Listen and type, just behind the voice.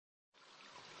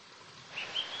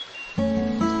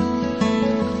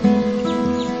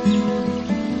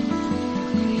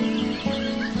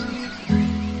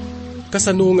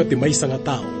Kasano nga ti maysa nga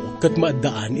tao, kat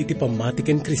maaddaan iti pamati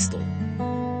ken Kristo.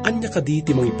 Anya kadi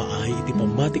ti mangipaay iti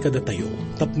pamati kada tayo,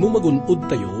 tapno magunod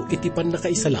tayo iti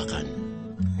pannakaisalakan.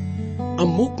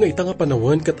 Amok nga ita nga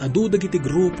panawan kat adu dagiti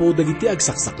grupo dagiti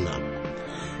agsaksaknap.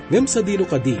 Ngem sa dino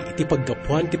kadi iti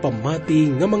paggapuan ti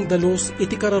pamati nga mangdalos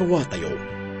iti kararwa tayo.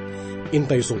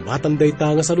 Intayo sumbatan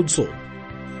dayta nga saludsod.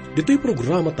 Dito'y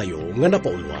programa tayo nga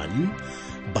napauluan,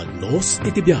 Banos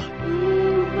iti Biag.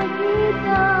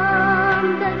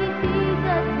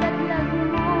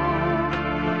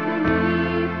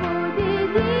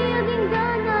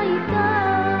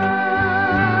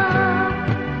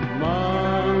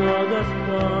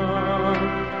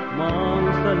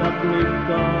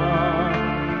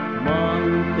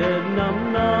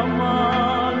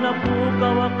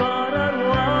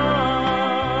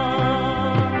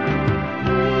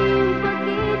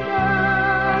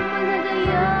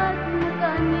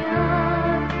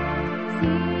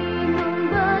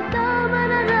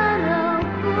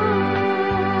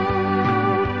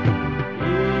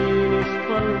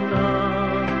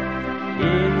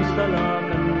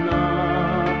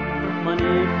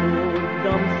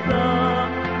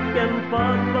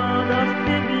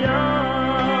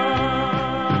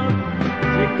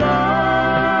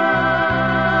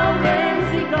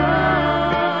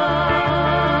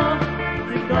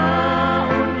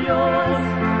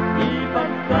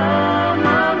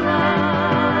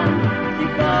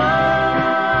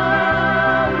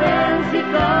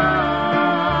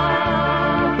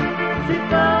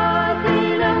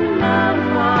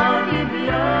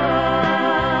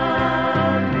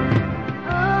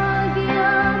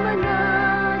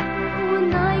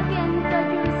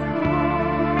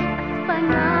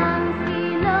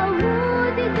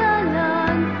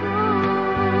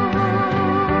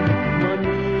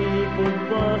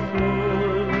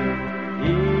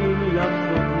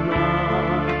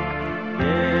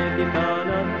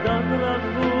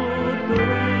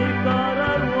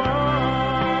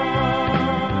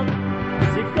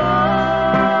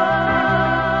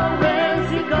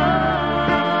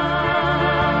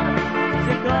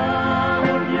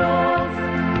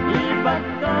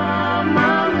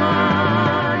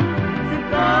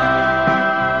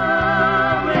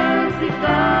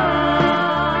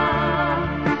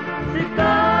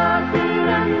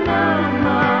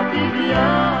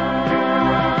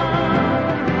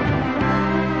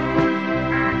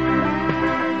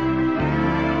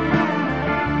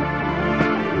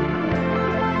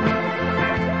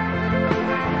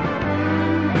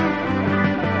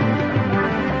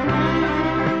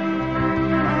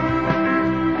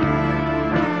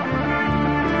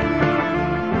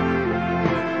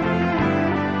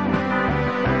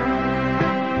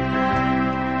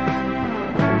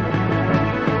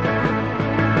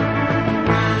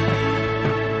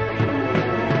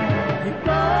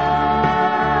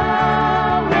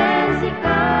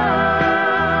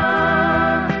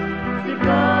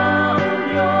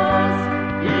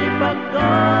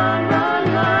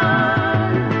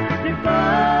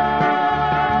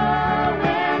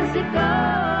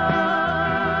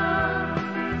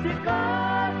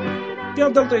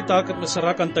 Tiyadal tayo takat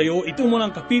masarakan tayo, ito mo ng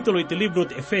kapitulo iti libro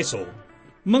ti Efeso.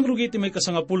 Mangrugi iti may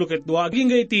kasangapulok et dua, aging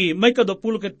iti may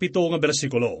kadapulok et pito nga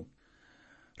bersikulo.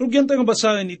 Rugyan tayo nga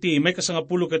basahin iti may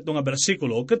kasangapulok et nga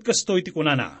bersikulo, kat kasto iti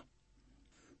kunana.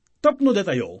 Tapno da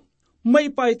tayo, may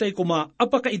paitay kuma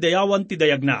apakaidayawan ti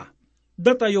dayag na,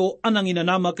 da tayo anang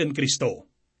inanama ken Kristo.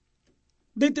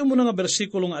 Dito mo nga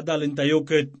bersikulo nga adalin tayo,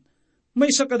 kat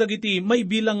may sakadagiti may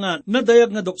bilang nga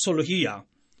nadayag nga doksolohiya,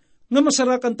 nga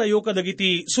masarakan tayo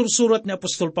kadagiti sursurat ni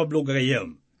Apostol Pablo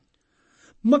gayem.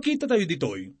 Makita tayo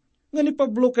ditoy, nga ni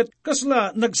Pablo ket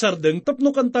kasla nagsardeng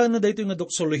tapno kanta na daytoy nga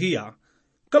doksolohiya,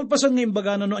 kalpasan nga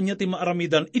imbagana no anya ti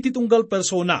maaramidan iti tunggal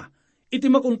persona,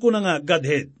 iti makunkuna nga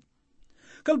Godhead.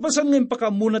 Kalpasan nga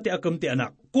impakamuna ti akam ti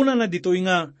anak, kuna na ditoy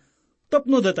nga,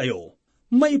 tapno da tayo,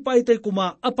 may paitay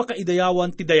kuma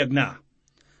apakaidayawan ti dayag na,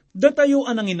 da tayo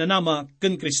anang inanama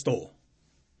ken Kristo.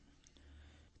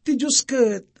 Ti Diyos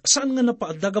ket, saan nga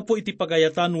napaadaga po iti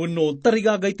pagayatan wenno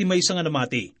tarigagay ti maysa nga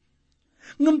namati?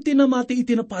 Ngam ti namati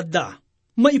iti napaadda,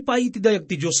 maipay iti dayag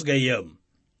ti Diyos gayem.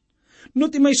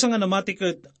 No ti maysa nga namati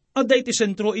ket, adda iti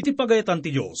sentro iti pagayatan ti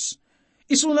Diyos.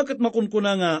 Isuna ket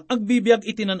makunkuna nga agbibiyag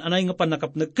iti nananay nga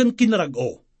panakapnag ken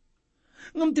kinarag-o.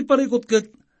 Ngam ti parikot ket,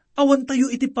 awan tayo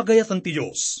iti pagayatan ti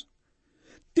Diyos.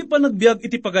 Ti panagbiag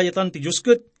iti pagayatan ti Diyos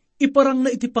ket, iparang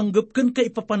na iti panggep ken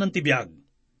kaipapanan ti biag.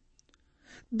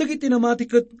 Dagiti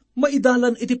namati ket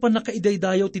maidalan iti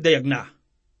panakaidaydayaw ti dayag na.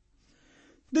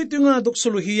 Dito nga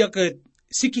doksolohiya ket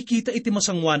sikikita iti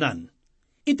masangwanan,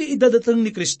 iti idadateng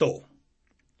ni Kristo.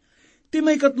 Ti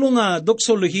may katlo nga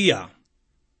doksolohiya,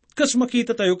 kas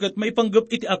makita tayo ket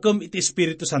maipanggap iti akam iti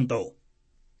Espiritu Santo.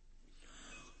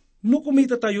 No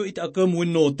kumita tayo iti akam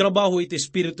wenno trabaho iti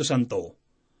Espiritu Santo,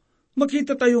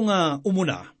 makita tayo nga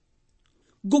umuna,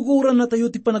 guguran na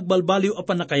tayo ti panagbalbaliw a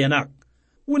panakayanak,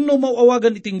 wenno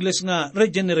mauawagan iti Ingles nga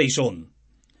regeneration.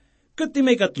 Ket ti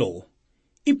may katlo,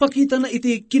 ipakita na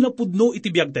iti kinapudno iti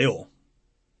biag tayo.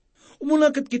 Umuna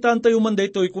ket kitaan tayo man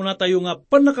daytoy kuna tayo nga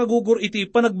panakagugur iti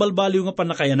panagbalbaliw nga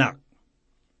panakayanak.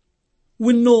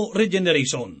 Wenno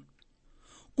regeneration.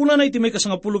 Kuna na iti may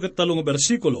kasangapulo ket talo nga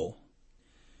bersikulo,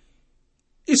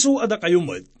 isu ada kayo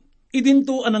met,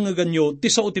 idinto anangaganyo ti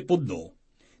sao ti pudno,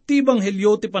 ti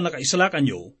ebanghelyo ti panakaislakan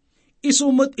nyo, isu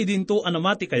met idinto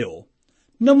anamati kayo,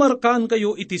 namarkaan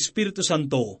kayo iti Espiritu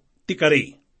Santo ti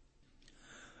kari.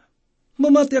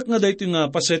 Mamatiak nga dayto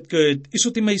nga paset ket isu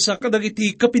ti maysa kadag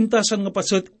iti kapintasan nga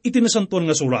paset iti nasantuan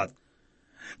nga surat.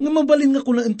 Nga mabalin nga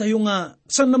kunaan tayo nga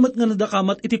san namat nga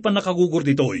nadakamat iti panakagugur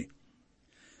ditoy.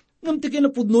 Ngam ti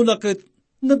kinapudno na ket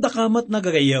nadakamat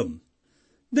nagagayam.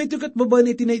 Dayto ket babaen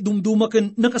iti naidumduma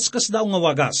ken nakaskas daw nga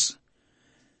wagas.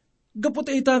 Gapot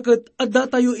ita ket adda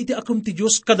tayo iti akam ti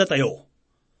Dios kada tayo.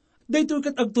 Dayto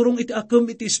ket agturong iti akam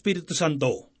iti Espiritu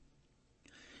Santo.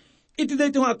 Iti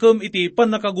dayto nga akam iti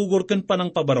panakagugur ken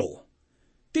panang pabaro.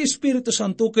 Ti Espiritu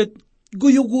Santo ket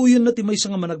guyo-guyon na ti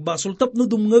maysa nga managbasol tapno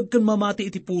dumngeg ken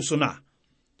mamati iti puso na.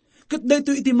 Ket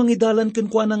dayto iti mangidalan ken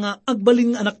kuana nga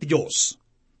agbalin nga anak ti Dios.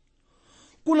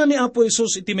 Kuna ni Apo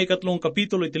Hesus iti may katlong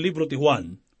kapitulo iti libro ti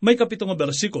Juan, may kapito nga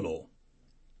bersikulo,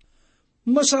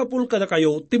 masapul kada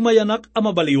kayo ti mayanak a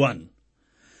mabaliwan.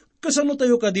 Kasano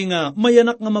tayo kadi nga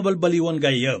mayanak nga mabalbaliwan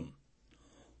gayam?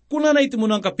 Kuna na iti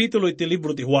munang kapitulo iti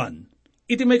libro ti Juan,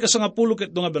 iti may kasangapulo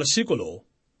ket nga bersikulo,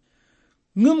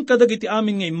 ngem kadag iti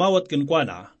amin nga imawat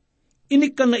kenkwana,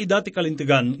 inikkan na idati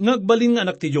kalintigan ngagbalin nga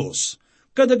anak ti Dios,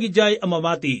 kadag ijay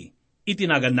amamati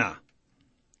itinagan na.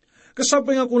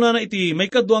 Kasapay nga kuna na iti may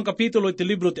kaduang kapitulo iti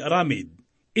libro ti Aramid,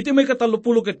 iti may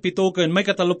katalupulo ket pito ken may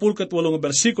katalupulo ket walo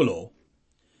nga bersikulo,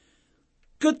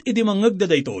 ket idi mangegda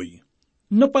daytoy,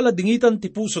 napaladingitan ti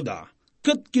puso da,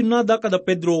 ket kinada kada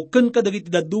Pedro ken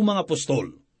kadagiti daddumang apostol.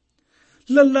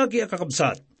 Lalaki a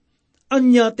kakabsat,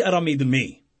 anya ti aramidon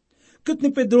mi. Ket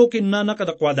ni Pedro kinana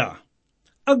kadakwada,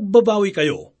 agbabawi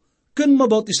kayo, ken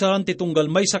mabautisahan ti tunggal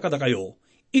maysa kada kayo,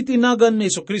 itinagan ni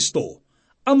Jesu-Kristo,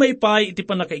 amay pay iti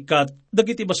panakaikat,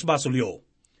 dagiti basbasolyo.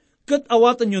 Ket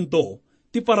awatan yun to,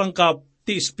 ti parangkap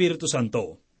ti Espiritu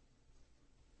Santo.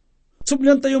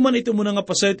 Sublan tayo man iti muna nga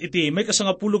paset iti may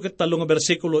kasangapulo ket talo nga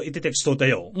bersikulo iti teksto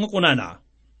tayo, nga kunana,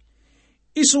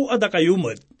 isu ada kayo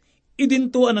met,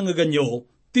 idinto anang ganyo,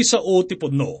 ti sao ti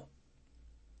pudno.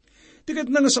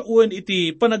 Tiket na nga sauen iti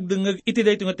panagdengeg iti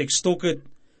dayto nga teksto ket,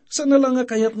 sana lang nga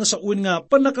kayat nga sauen nga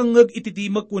panakangeg iti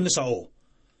timag kuna sao,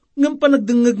 ngam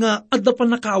panagdengeg nga adda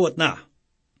panakawat na.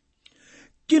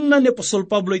 Kinna ni Apostol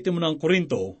Pablo iti munang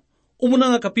Korinto,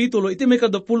 umuna nga kapitulo iti may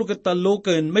kadapulo ket talo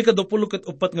ken may kadapulo ket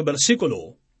upat nga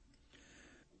bersikulo,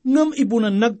 ngam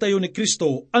ibunannag tayo ni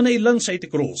Kristo anailan sa iti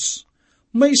krus,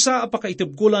 maysa a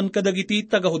pakaitibkulan kadagiti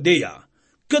taga-Judea,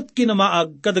 ket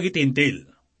kinamaag kadagiti Hentil.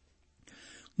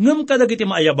 Ngam kadagiti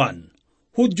maayaban,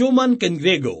 Hudyo man ken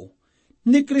Grego,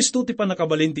 ni Kristo ti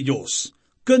panakabalin ti Dios,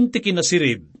 ken ti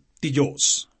kinasirib ti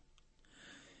Dios.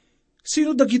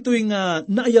 Sino dagitoy nga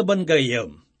naayaban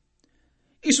gayam?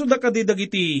 Isuda kadi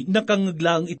dagiti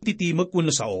nakangaglang ititimag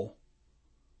kuna sao?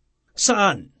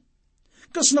 Saan?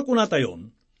 Kas na kuna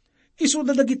tayon,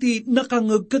 isuda dagiti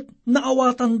nakangag ket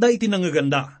naawatan da iti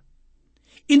nangaganda.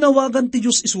 Inawagan ti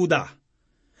Diyos isuda.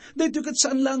 Dayto ket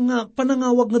saan lang nga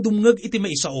panangawag nga dumngeg iti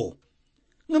maisao.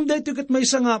 Ngam dayto ket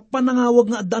maysa nga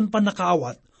panangawag nga addaan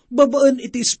panakaawat, babaan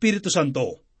iti Espiritu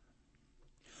Santo.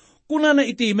 Kuna na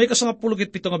iti may kasangapulo ket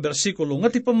pito nga bersikulo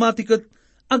nga ti pamati ket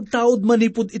agtaod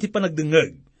manipod iti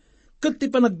panagdengeg. Ket ti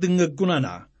panagdengeg kuna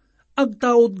na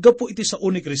agtaod gapo iti sao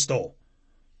ni Kristo.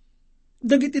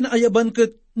 Dagiti naayaban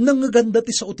ket nangaganda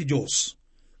ti sao ti Dios.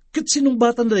 Ket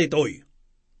sinungbatan da daytoy.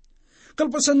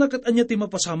 Kalpasan na ket anya ti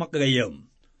mapasamak gayam.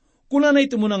 Kuna na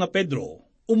iti muna nga Pedro,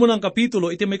 umunang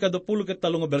kapitulo iti may kadapulo ket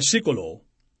talo nga bersikulo,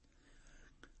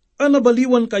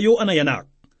 anabaliwan kayo anayanak,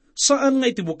 saan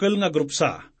nga iti bukel nga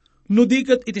grupsa, no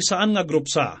diket iti saan nga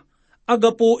grupsa,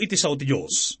 agapo iti sao ti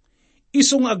Dios,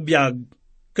 isong agbyag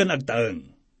ken agtaeng.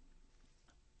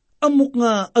 Amok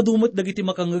nga adumet dagiti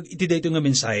makangeg iti dayto nga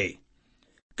mensahe.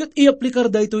 Ket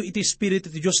iaplikar dayto iti Espiritu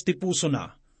ti Dios ti puso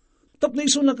na. Tapno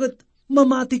iso na ket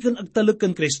mamati ken agtalek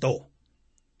ken Kristo.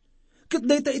 Ket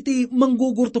dayta iti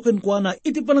manggugurto ken kuana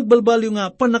iti panagbalbalyo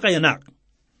nga panakayanak.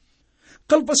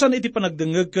 Kalpasan iti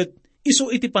panagdengeg ket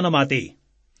isu iti panamati.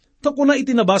 Takuna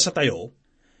iti nabasa tayo,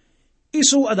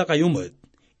 isu ada kayo met,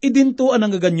 idinto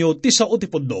anang gaganyo ti sao ti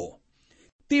pudno.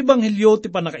 Ti Ebanghelyo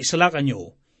ti panakaisalakan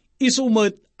nyo,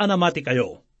 isumet anamati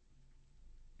kayo.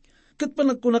 Kat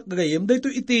panagkunak gagayem, dahito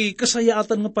iti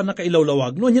kasayaatan nga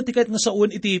panakailawlawag, no anya ti kahit nga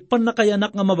saun iti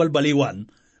panakayanak nga mabalbaliwan,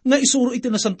 nga isuro iti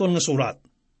nasantuan nga surat.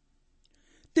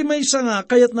 Ti maysa nga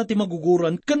kayat na ti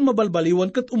maguguran kan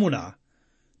mabalbaliwan kat umuna,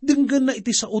 dinggan na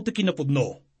iti sao ti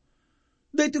kinapudno.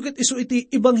 Dahito kat iso iti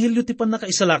Ebanghelyo ti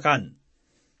panakaisalakan.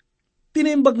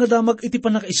 Tinimbag nga damag iti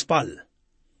panakaispal.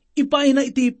 Ipay na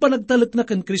iti panagtalek na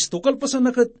kan Kristo, kalpasan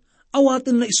na kat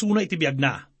awaten na isuna iti biyag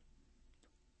na.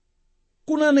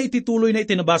 Kuna na iti tuloy na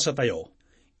itinabasa tayo,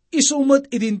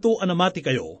 isumet idinto anamati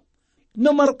kayo,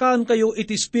 namarkaan kayo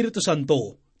iti Espiritu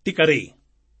Santo, ti kari.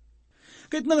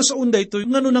 Kahit nga sa unda ito,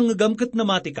 nga nang ngagam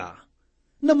namati ka,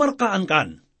 namarkaan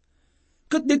kan.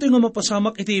 Kat dito nga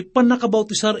mapasamak iti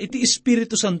panakabautisar iti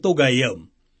Espiritu Santo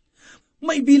gayam.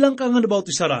 Maibilang ka nga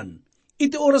nabautisaran,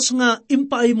 iti oras nga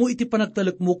impaay mo iti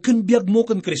panagtalek mo ken biag mo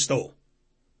ken Kristo.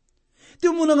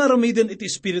 Iti mo nga ramiden iti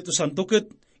Espiritu Santo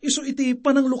ket iso iti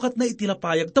pananglukat na iti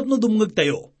lapayag tapno dumngeg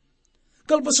tayo.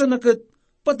 Kalpasan na ket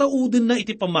patauden na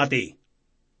iti pamati.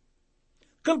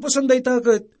 Kalpasan day ta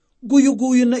ket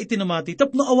guyo-guyon na iti namati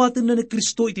tapno awaten na ni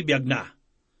Kristo iti biag na.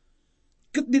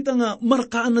 Ket dita nga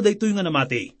markaan na daytoy nga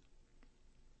namati.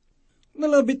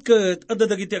 Nalabit ket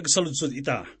addadag iti agsaludsod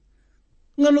ita.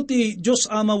 Ngano ti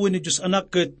Diyos Ama wenno Diyos Anak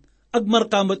ket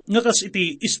agmarkamot nga kas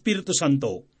iti Espiritu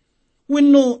Santo.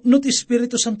 Wenno no ti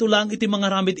Espiritu Santo lang iti mga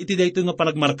ramid iti daytoy nga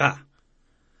panagmarka.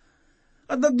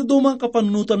 At nagdudumang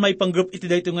kapanunutan may panggrup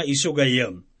iti daytoy nga isyo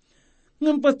gayem.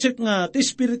 Ngam patsek nga ti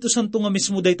Espiritu Santo nga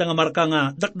mismo dayta nga marka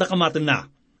nga dakdakamaten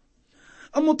na.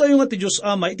 Amo tayo nga ti Diyos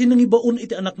Ama iti nangibaon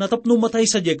iti anak na tapno matay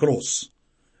sa cross.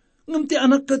 Ngam ti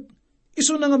anak ket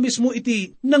iso na nga mismo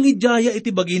iti nangidjaya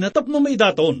iti bagina tapno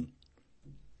maidaton.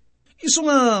 Iso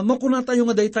nga, makuna tayo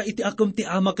nga dayta iti akem ti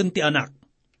ama ken ti anak.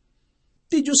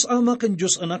 Ti Diyos Ama ken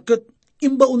Diyos Anak ket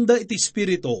imbaunda iti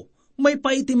Espiritu, may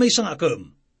pa iti may sang akem.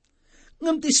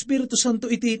 Ngam ti Espiritu Santo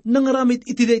iti nangaramid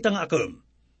iti dayta nga akem.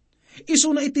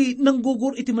 Iso na iti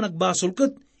nanggugur iti managbasol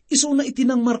ket iso na iti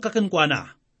nang marka ken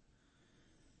kuana.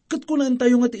 Ket kunaan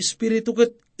tayo nga ti Espiritu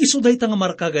ket iso dayta nga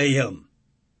marka gayam.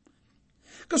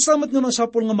 Kastamat nga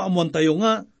nasapol nga maamuan tayo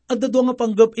nga addado nga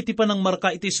panggap iti panang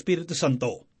marka iti Espiritu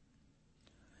Santo.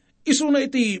 Iso na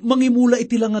iti mangimula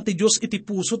iti lang nga ti Diyos iti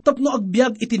puso tapno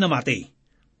agbyag iti namati.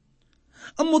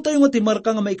 Ammo tayo nga ti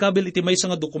marka nga maikabil iti maysa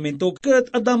nga dokumento ket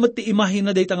adamat ti imahe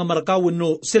na dayta nga marka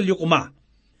wenno selyo kuma.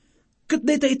 Ket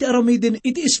dayta iti aramiden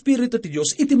iti Espiritu ti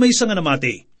Diyos iti maysa nga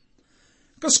namati.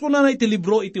 Kas kuna na iti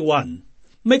libro iti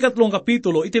 1, may 3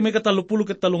 kapitulo iti may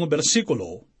 33 nga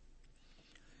bersikulo.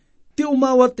 Ti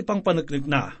umawat ti pangpaneknek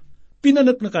na,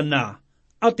 pinaneknekan na,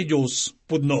 at ti Diyos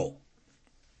pudno.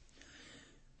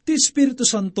 Ti Espiritu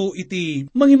Santo iti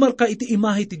mangimarka iti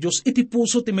imahe ti Diyos iti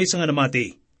puso ti maysa nga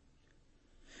namati.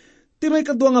 Ti may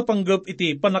kadwa nga panggap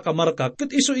iti panakamarka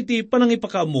ket iso iti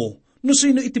panangipakaammo no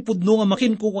sino iti pudno nga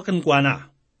makinkuwa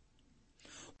kenkwana.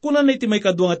 Kuna na iti may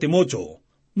kadwa nga Timoteo,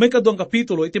 may kadwang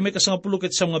kapitulo iti may 10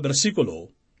 ket 9 nga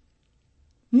bersikulo.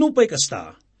 Nupay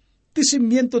kasta, ti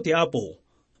simiento ti Apo,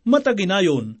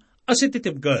 mataginayon as iti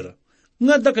tibker,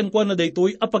 nga dakenkwana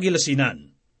daytoy apagilasinan.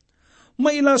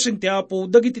 Mailasin ti Apo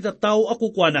dagiti tattao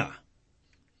ako kuana.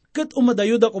 Ket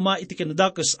umadayod ako ma iti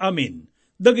kinadakes amin,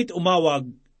 dagiti umawag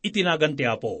itinagan ti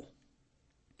Apo.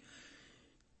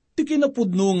 Ti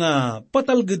kinapudno nga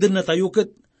patalgeden na tayo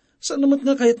ket sanamat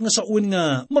nga kayat nga saun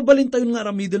nga mabalin tayo nga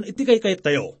aramiden iti kayat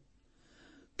tayo.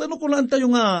 Tano ko lang tayo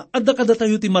nga adda kada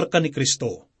tayo ti marka ni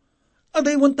Kristo.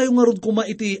 Adaywan tayo nga rod kuma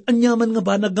iti anyaman nga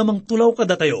banag nga mangtulaw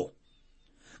kada tayo.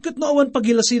 Ket naawan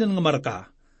pagilasinan nga marka,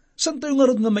 san tayo nga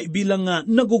rod nga maibilang nga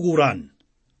naguguran.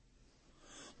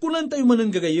 Kunan tayo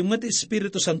manan gagayim nga ti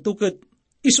Espiritu Santo ket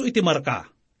iso iti marka.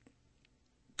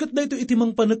 Ket dayto iti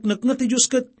mangpaneknek nga ti Diyos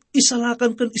ket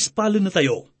isalakan ken ispalen na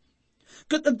tayo.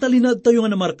 Ket agtalinad tayo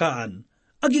nga namarkaan,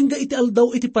 aging ga iti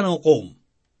aldaw iti panangkom.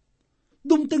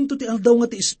 Dumteng to ti aldaw nga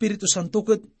ti Espiritu Santo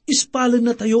ket ispalen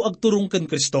na tayo agturong ken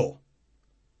Kristo.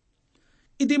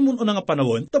 Idi mun una nga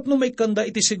panawon, tapno may kanda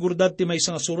iti sigurdad ti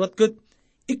maysa nga surat ket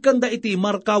ikanda iti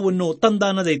markawon no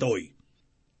tanda na daytoy.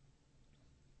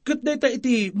 Ket dayta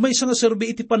iti maysa nga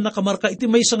serbi iti pannakamarka iti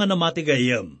maysa nga namati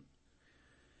gayem.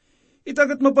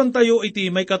 Itagat mapantayo iti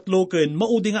may katloken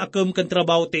maudi nga akem ken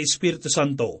trabaho ti Espiritu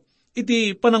Santo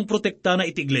iti panangprotekta na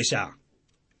iti iglesia.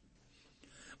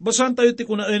 Basahan tayo ti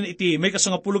kunaan iti may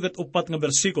 14 nga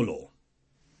bersikulo.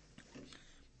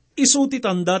 Isu ti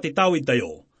tanda ti tawid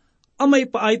tayo, amay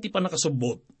paay ti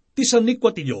panakasubot, ti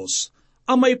sanikwa ti Diyos,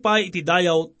 amay paay iti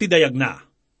dayaw ti dayag na.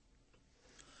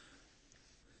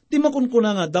 Di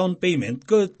makunkuna nga down payment,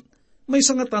 ket may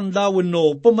nga tandawin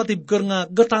no, pamatibkar nga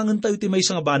gatangan tayo ti may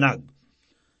nga banag.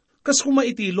 Kas kuma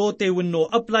iti lote wenno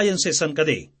appliances an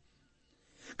kade.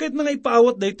 Kahit na nga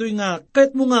ipaawat daytoy nga,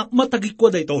 kahit mo nga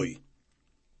matagikwa daytoy.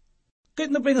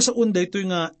 Kahit na pa nga sa unday ito'y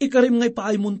nga, ikarim nga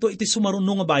ipaay mo to iti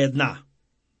sumaruno nga bayad na.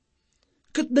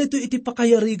 Kahit daytoy iti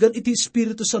pakayarigan iti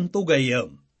Espiritu Santo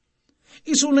gayam.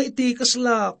 Isu na iti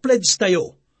kasla pledge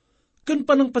tayo. Kan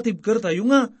panang patibkar tayo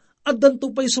nga, addan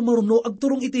to pa'y sumaruno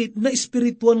agturong iti na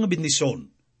espirituan nga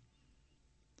bendisyon.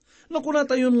 Nakuna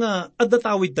tayo nga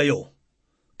addatawid tayo.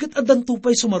 Kahit addan to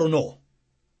pa'y sumaruno.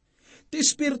 Ti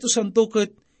Espiritu Santo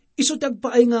kahit isu ti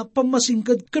agpaay nga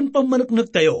pamasingkad kan pamanaknag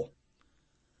tayo.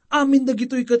 Amin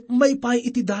dagitoy kat may pay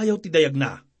iti dayaw ti dayag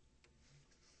na.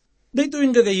 Dayto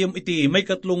yung gagayam iti may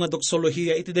katlo nga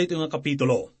doksolohiya iti dayto nga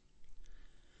kapitulo.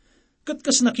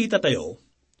 Katkas nakita tayo,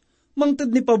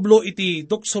 mangted ni Pablo iti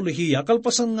doksolohiya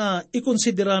kalpasan nga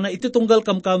ikonsidera na iti tunggal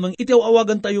kamkamang iti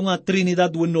awagan tayo nga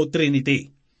Trinidad wenno Trinity.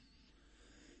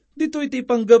 Dito iti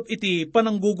panggap iti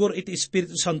pananggugor iti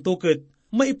Espiritu Santo ket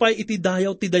maipay iti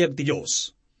dayaw ti dayag ti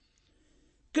Diyos.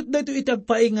 Ket dayto iti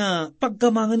agpaay nga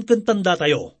pagkamangan ken tanda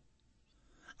tayo.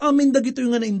 Amin dagito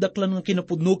yung nga naindaklan nga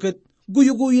kinapudnuket,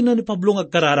 guyo-guyo na ni Pablo nga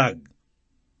agkararag.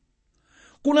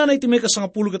 Kuna na iti may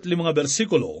kasangapulugat 5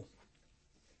 bersikulo,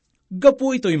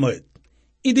 gapo ito'y met,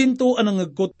 idinto anang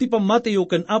ngagkot ti pamatiyo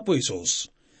ken Apo Isos,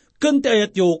 ken ti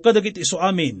ayatyo kadagit iso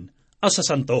amin, asa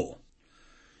santo.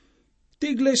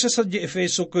 Ti iglesia sa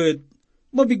Taga-Efeso ket,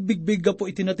 mabigbigbig gapo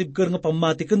itinatibker nga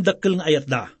pamati ken dakkel nga ayat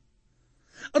da.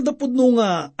 At napudno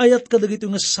nga ayat kadagit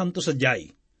yung nga sa santo sa jay.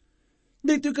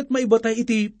 Dayto kat maibatay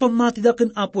iti pamatida ken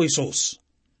Apo Isos.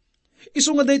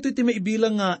 Isu nga dayto iti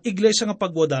maibilang nga iglesia nga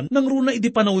pagwadan nang runa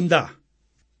iti panawenda.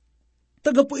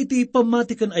 Taga po iti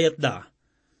pamati ken ayat da,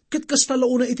 ket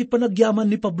kastalauna iti panagyaman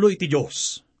ni Pablo iti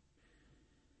Diyos.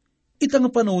 Ita nga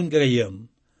panahon gayam,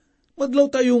 madlaw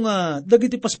tayo nga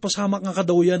dagiti paspasamak nga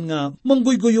kadawayan nga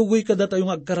mangguy-guyugoy kada tayo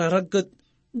nga agkararag ket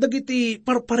dagiti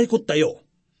parparikot tayo.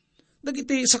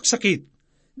 Dagiti saksakit,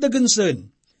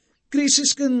 dagansen,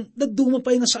 krisis ken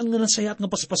dadumapay nga saan nga nasayat nga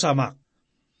paspasamak.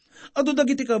 Ado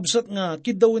dagiti kabsat nga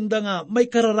kidawenda nga may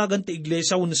kararagan ti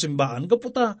iglesia wenno simbaan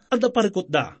gaputa adda parikot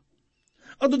da.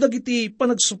 Ado dagiti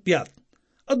panagsupyat,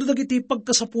 ado dagiti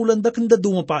pagkasapulan da ken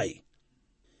dadumapay.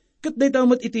 Ket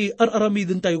daytamet iti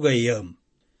araramiden tayo gayam.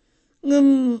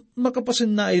 Ngem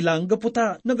makapasen na ilang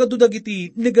gaputa nagadu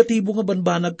dagiti negatibo nga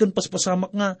banbanag ken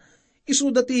paspasamak nga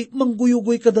isu dati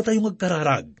mangguyugoy kada tayo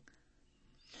ngagkararag.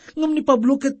 Ngem ni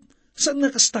Pablo ket saan nga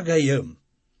kastagayam?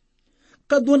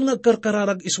 Kaduan nga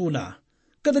agkarkararag isuna,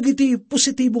 kadagiti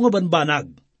positibo nga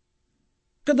banbanag.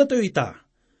 Kada tayo ita,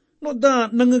 no da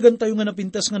nangagan tayo nga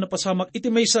napintas nga napasamak iti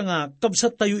maysa nga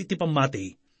kabsat tayo iti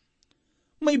pamati.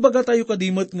 May baga tayo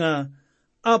kadimot nga,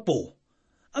 Apo,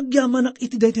 agyamanak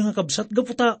iti dayto nga kabsat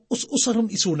gaputa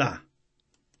us-usaram isuna.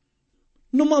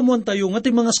 Numamuan tayo nga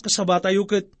ti mangas kasaba tayo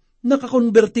ket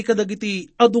nakakonberti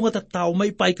kadagiti adu nga tattao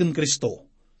may paiken Kristo.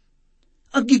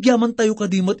 Agigyaman tayo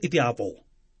kadimot iti Apo.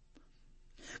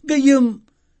 Gayem,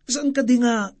 saan ka di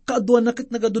nga kaaduan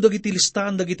nakit nagadudag iti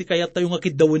listahan dagiti kayat tayo nga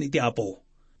kidawin iti Apo.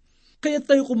 Kayat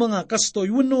tayo kumanga kastoy,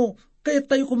 wano, kayat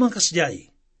tayo kumanga kasjay.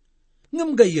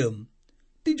 Ngam gayem,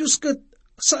 ti Diyos kat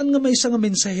saan nga may isa nga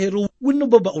mensahero, wano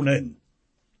babaunan.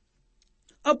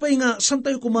 Apay nga, saan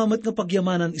tayo kumamat nga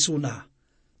pagyamanan isuna?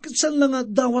 Kat saan lang nga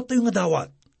dawat tayo nga dawat?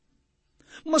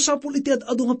 Masapul iti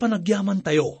ado nga panagyaman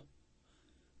tayo.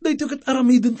 Dahito kat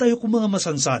aramidin tayo kung mga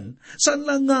masansan, saan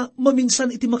lang nga maminsan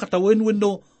iti makatawan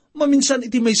wenno, maminsan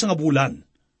iti may nga bulan.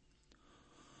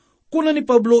 Kuna ni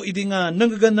Pablo, idi nga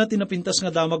nanggagan natin napintas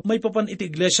nga damag may papan iti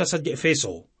iglesia sa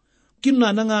Taga-Efeso,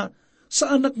 kinana nga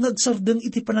sa anak nagsardeng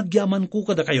iti panagyaman ko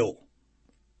kada kayo.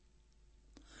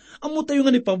 Amo tayo nga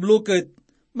ni Pablo kat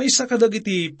may isa kadag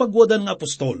iti pagwadan nga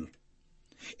apostol.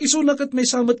 Isuna kat may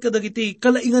samat kadag iti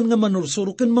kalaingan nga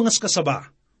manursuro ken mangas kasaba.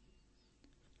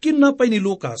 Kinapay ni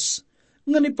Lucas,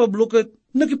 nga ni Pablo kat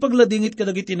nakipagladingit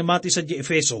kadagiti namati sa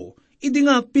Taga-Efeso, idi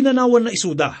nga pinanawan na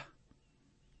isuda.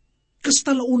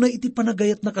 Kastalauna iti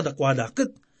panagayat na kadakwada,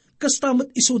 kat kastamat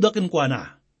isuda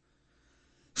kenkwana.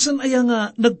 San aya nga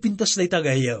nagpintas na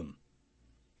itagayam?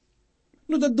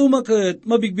 No daduma kat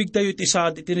mabigbig tayo iti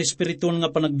saad iti espiriton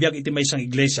nga panagbiag iti maysang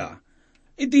iglesia,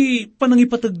 iti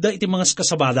panangipatagda iti mga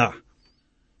kasabada.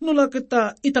 No lakit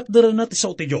itakdara natin sa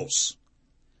uti Diyos.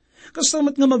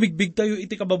 Kastamat nga mabigbig tayo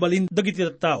iti kababalin dagiti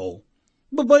tao,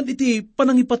 babaan iti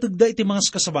panangipatagda iti mga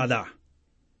kasabada.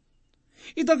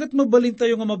 Itagat mabalin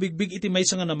tayo nga mabigbig iti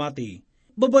maysa nga namati,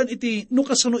 babaan iti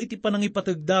nukasano iti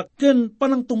panangipatagda ken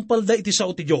panangtungpalda iti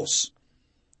sao ti Diyos.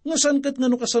 Nga saan kat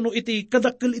nga nukasano iti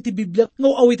kadakkel iti Biblia nga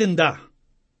awiten da.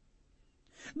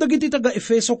 Dagiti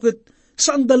Taga-Efeso ket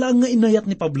Saan dalang nga inayat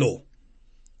ni Pablo?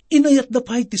 Inayat da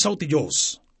pa ti sao ti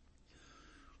Diyos.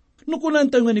 Nukunan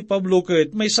tayo nga ni Pablo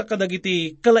ket may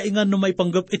sakadagiti kalaingan no may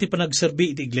panggap iti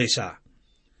panagserbi iti iglesia.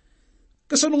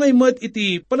 Kasano nga imat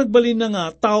iti panagbalin na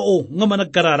nga tao nga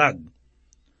managkararag.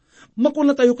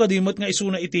 Makuna tayo kadimot nga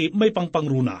isuna iti may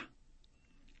pangpangruna.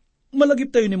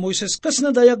 Malagip tayo ni Moises kas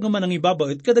nadayag nga manang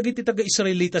ibabait kadagiti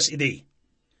taga-Israelitas ide.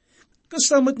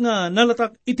 Kastamat nga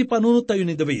nalatak iti panunot tayo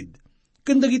ni David,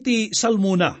 kandagiti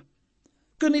salmuna,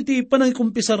 kan iti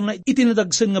panangkumpisar na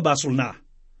itinadagsen nga basol na.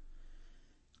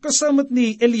 Kasamat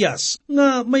ni Elias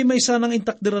nga may sanang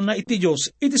intakdiran na iti Diyos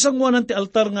iti sangwanan ti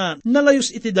altar nga nalayos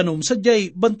iti danum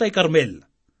sadyay bantay Carmel.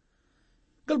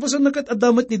 Kalpasan na kat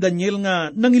adamat ni Daniel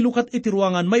nga nangilukat iti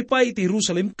ruangan may pa iti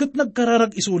Jerusalem kat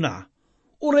nagkararag isuna.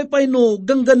 Uray pa'y no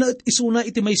ganggana at isuna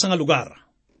iti may nga lugar.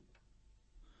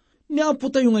 Niapo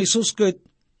tayo nga Isus kat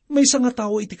may nga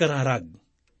tao iti kararag.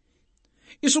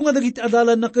 Isu nga dagiti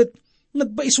adalan na kat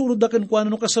nagpaisurod da ken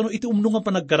kuano no kasano iti umno nga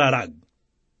panagkararag.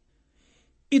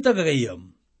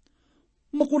 Itagagayam,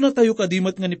 makuna tayo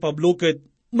kadimat nga ni Pablo ket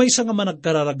may nga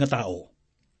managkararag nga tao.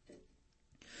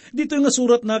 Dito nga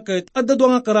surat na ket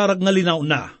adadwa nga kararag nga linaw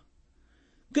na.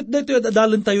 Ket dito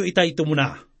adadalan tayo ito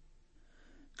muna.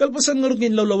 Kalpasan nga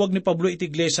rin lawlawag ni Pablo iti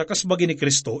iglesia kas bagi ni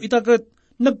Kristo, itaket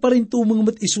nagparintumang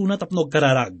mat isuna tapnog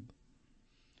kararag.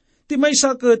 Ti may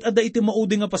saket adda iti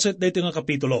maudi nga paset dito nga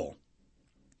kapitulo.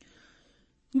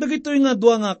 Dagitoy nga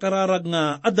dua nga kararag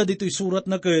nga adda dito'y surat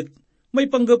na ket may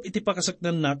panggap iti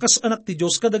pakasaknan na kas anak ti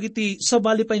Diyos kadagiti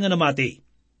sabali pa'y nga namati.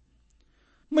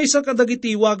 May isa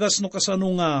kadagiti wagas no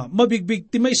kasano nga mabigbig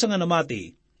ti may isa nga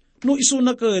namati. No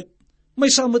isuna ket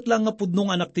may samot lang nga pudnong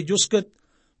anak ti Diyos ket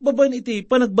babaen iti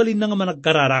panagbalin na nga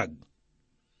managkararag.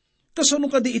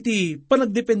 Kasano kadi iti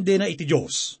panagdepende na iti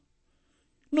Diyos.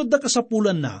 No da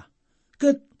kasapulan na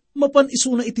ket mapan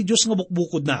isuna iti Diyos nga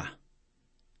bukbukod na.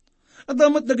 At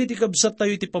damat dagiti kabsat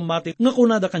tayo iti pamati nga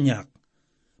kunada kanyak.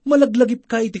 Malaglagip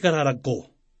ka iti kararag ko.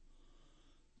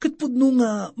 Katpudno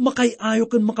nga makayayo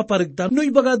ken makaparigta, no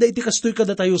ibagada iti kastoy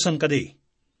kadatayusan kadi.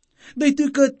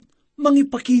 Daytoy ket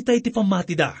mangipakita iti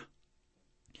pamati da.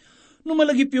 No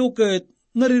malagipyo ket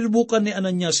nariribukan ni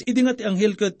Ananias, idi nga ti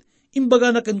anghel ket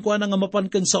imbaga na ken kuana nga mapan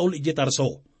ken Saul iti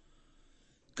Tarso.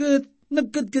 Ket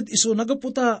nagkadkad iso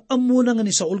nagaputa amuna nga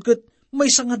ni Saul ket may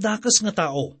nga dakas nga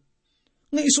tao.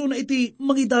 Nga iso na iti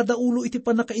mangidadaulo iti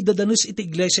panakaidadanes iti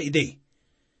iglesia ide.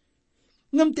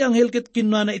 Ngam ti anghel ket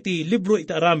kinuna iti libro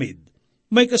iti aramid,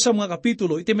 may kasam nga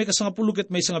kapitulo, iti may kasang puluket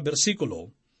may nga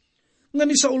bersikulo, nga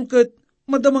ni Saul ket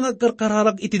madamang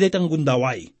agkarkararag iti daytang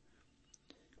gundaway.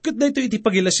 Ket dayto iti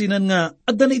pagilasinan nga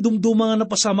adda na idumduma nga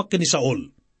napasamak ken ni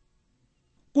Saul.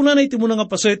 Kuna na iti muna nga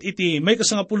paset iti may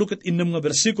kasang puluket innem nga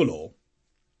bersikulo,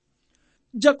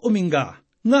 Diyak umingga,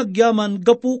 nga agyaman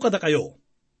gapu kada kayo.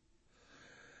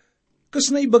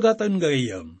 Kas na ibaga tayo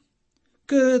gayam,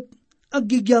 ket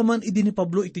aggigyaman idi ni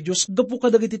Pablo iti Diyos gapu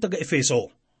kadagiti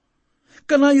Taga-Efeso.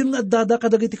 Kanayon nga addada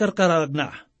kadagiti karkararag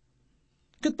na.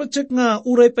 Ket patsek nga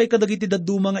uray pa'y kadagiti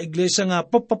daduma nga iglesia nga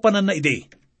papapanan na idi.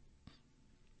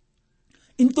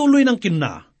 Intuloy ng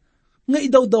kinna, nga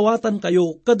idawdawatan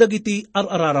kayo kadagiti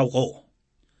arararaw ko.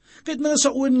 Kahit nga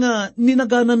sa uwan nga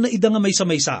ninaganan na ida nga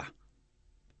maysa-maysa.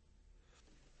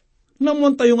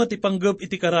 Namuan tayo nga tipanggap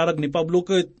iti kararag ni Pablo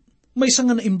ket maysa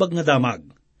nga naimbag nga damag.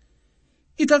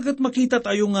 Itagat makita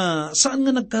tayo nga saan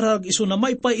nga nagkararag iso na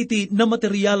may pa iti na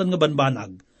materyalan nga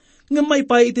banbanag, nga may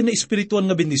pa iti na espirituan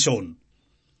nga bendisyon.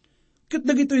 Ket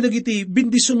dagiti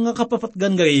bendisyon nga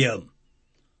kapapatgan gayam.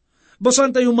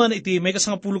 Basahan tayo man iti may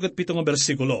kasangapulog at 7 nga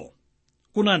bersikulo.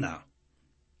 Kunana,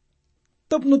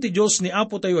 tapno ti Diyos ni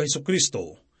Apo tayo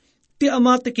Jesucristo, ti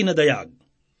Ama ti kinadayag.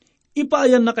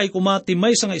 Ipaayan na kay kumati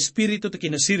may nga espiritu ti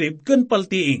kinasirib ken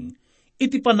paltiing,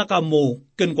 iti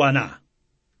panakamo ken kuana.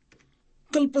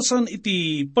 Kalpasan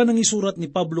iti panangisurat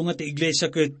ni Pablo nga ti iglesia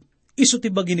ket iso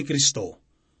ti bagi ni Kristo.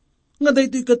 Nga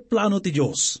daytoy ket plano ti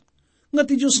Diyos. Nga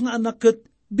ti Diyos nga anak ket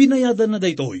binayadan na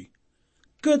daytoy.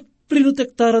 Ket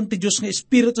prinotektaran ti Diyos nga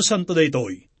Espiritu Santo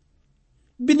daytoy.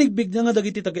 Binigbig niya nga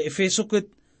dagiti Taga-Efeso ket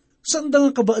saan da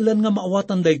nga kabaalan nga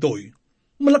maawatan daytoy.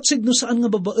 Malaksig no saan nga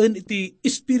babaen iti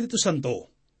Espiritu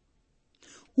Santo.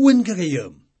 Wen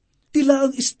kagayam, tila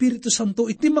ang Espiritu Santo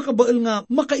iti makabael nga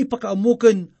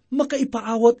makaipakaamuken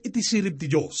makaipaawat iti sirib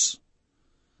ti Diyos.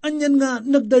 Anyan nga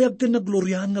nagdayag ken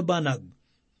nagloryahan nga banag.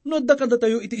 No adda kada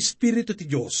tayo iti Espiritu ti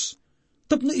Diyos.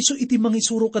 Tapno iso iti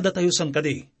mangisuro kada tayo san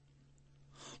kadi.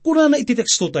 Kuna na iti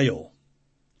teksto tayo.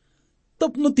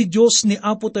 Tapno ti Diyos ni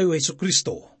Apo tayo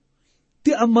Jesucristo,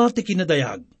 ti Ama ti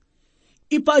kinadayag.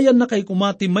 Ipaayan na kay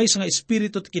kumati may nga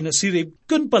Espiritu ti kinasirib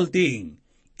ken paltiing,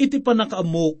 iti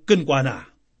panakaammo ken kuana.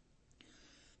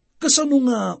 Kasano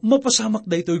nga mapasamak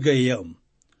daytoy gayam?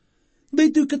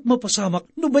 Daytoy ket mapasamak,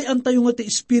 nubayan tayo nga ti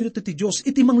Espiritu ti Diyos,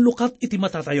 iti manglukat iti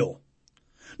mata tayo.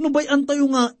 Nubayan tayo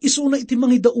nga isuna iti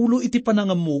mangidaulo iti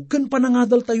panangammo, ken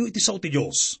panangadal tayo iti sao ti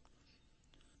Diyos.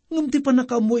 Ngam ti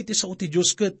panakaammo iti sao ti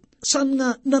Diyos ket saan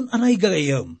nga nananay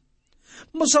gagayam.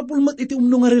 Masapul mat iti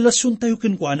umno nga relasyon tayo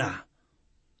kenkwana.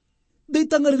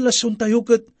 Dayta nga relasyon tayo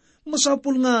ket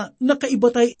masapul nga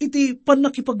nakaibatay iti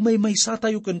panakipagmaymaysa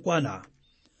tayo kenkwana.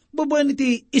 Babayan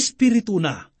iti espiritu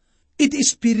na, iti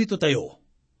espiritu tayo.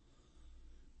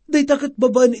 Dayta ket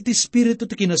babayan iti espiritu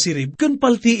ti kinasirib ken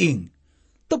paltiing.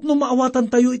 Tapno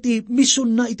maawatan tayo iti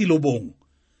misyon na iti lubong.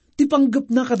 Ti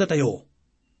panggap na kada tayo.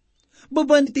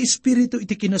 Babayan iti espiritu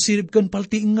iti kinasirib ken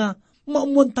paltiing nga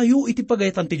maamuan tayo iti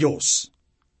pagayatan ti Diyos.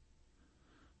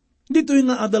 Dito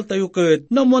nga adal tayo ket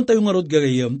naamuan tayo nga rod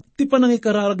gagayem, ti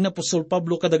panangikararag na Apostol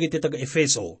Pablo kadagiti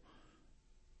Taga-Efeso,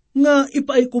 nga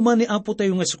ipaay kuman ni Apo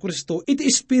tayo nga Kristo iti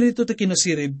espiritu ti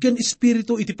kinasirib, ken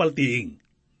espiritu iti paltiing.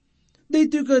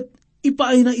 Dito ket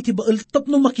ipaay na iti bael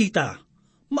tapno makita,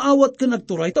 maawat ken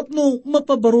agturay tapno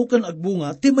mapabaro ken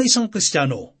agbunga ti maysang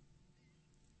Kristiyano.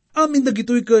 Amin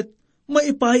dagitoy ket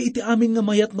maipaay iti amin nga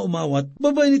mayat na umawat,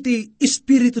 babaen iti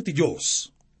espiritu ti Diyos.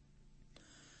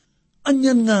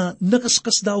 Anyan nga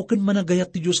nakaskas daw ken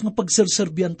managayat ti Diyos nga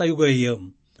pagserserbian tayo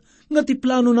gayem. Nga ti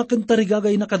plano na ken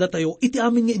tarigagay na kada tayo, iti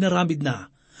amin nga inaramid na.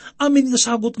 Amin nga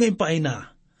sagot nga impaay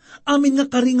na. Amin nga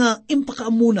kari nga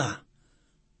impakaamuna.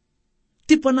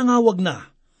 Ti panangawag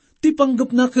na. Ti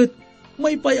panggap na ket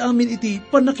maipay amin iti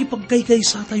panakipagkaykay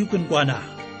sa tayo kenkwana.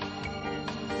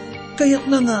 Kaya't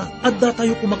na nga adda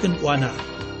tayo kumakenkwana.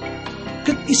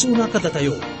 Ket isuna kada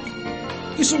tayo.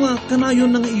 Isu nga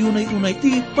kanayon na nga iyunay-unay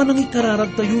ti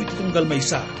panangikararag tayo iti tunggal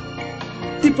maysa.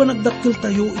 Ti panagdakkel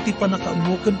tayo iti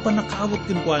panakaammo ken panakaawat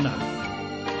kenkwana.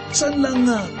 Saan lang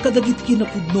nga kadagit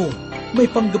kinapudno may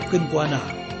panggap kenkwana.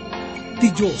 Ti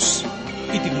Diyos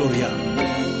iti gloria.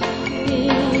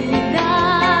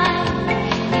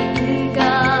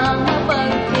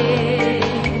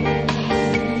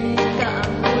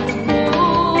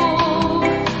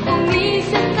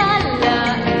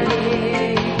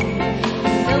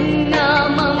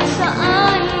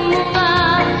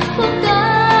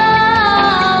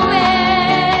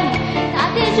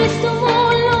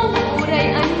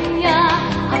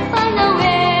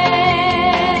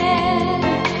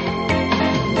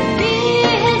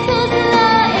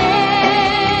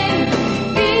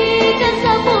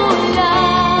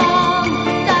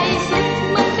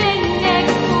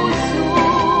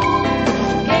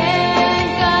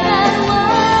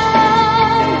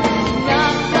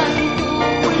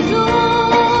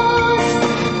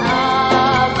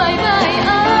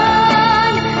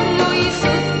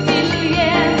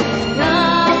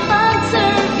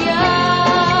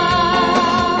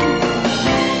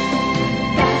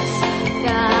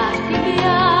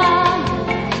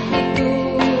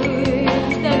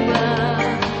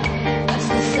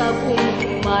 Sa